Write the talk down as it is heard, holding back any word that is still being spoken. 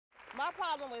My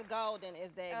problem with Golden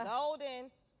is that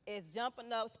Golden is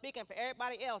jumping up, speaking for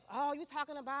everybody else. Oh, you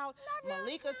talking about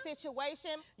Malika's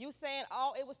situation? You saying,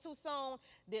 oh, it was too soon.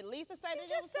 Did Lisa say that it was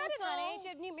too soon? She just said it, honey.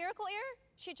 Did you need miracle ear?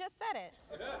 She just said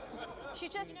it. She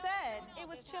just said it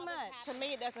was too much. To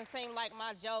me, it doesn't seem like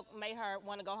my joke made her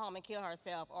want to go home and kill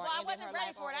herself or well, I ended wasn't her ready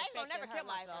life for or it. I ain't gonna affected never her kill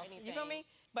life or myself. anything. You feel me?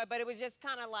 But it was just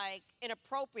kind of like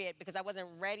inappropriate because I wasn't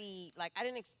ready. Like, I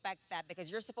didn't expect that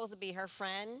because you're supposed to be her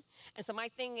friend. And so my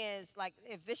thing is, like,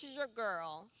 if this is your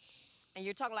girl and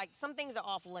you're talking like some things are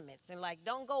off limits and like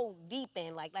don't go deep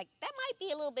in, like that might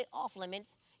be a little bit off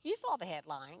limits. You saw the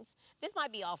headlines. This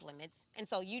might be off limits. And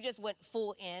so you just went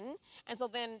full in. And so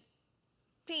then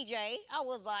PJ, I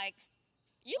was like,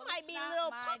 you might be a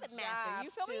little puppet master. You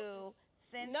feel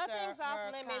me? Nothing's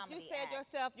off limits. You said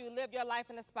yourself you lived your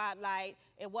life in the spotlight.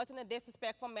 It wasn't a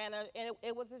disrespectful manner, and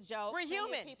it was a joke. We're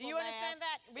human. Do you understand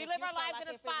that? We live our lives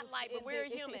in the spotlight, but we're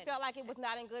human. If you felt like it was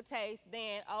not in good taste,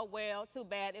 then, oh, well, too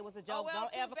bad. It was a joke. Don't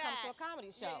ever come to a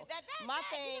comedy show. My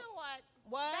thing, you know what?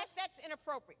 What? That's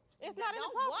inappropriate. It's not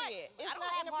inappropriate. It's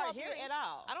not inappropriate at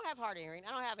all. I don't have hard of hearing.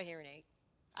 I don't have a hearing aid.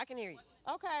 I can hear you.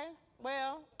 Okay.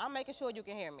 Well, I'm making sure you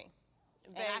can hear me.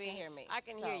 Baby, and I can hear me. I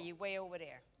can hear you way over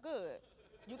there. Good.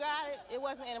 You got it? It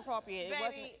wasn't inappropriate.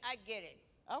 Baby, I get it.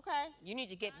 Okay. You need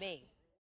to get me.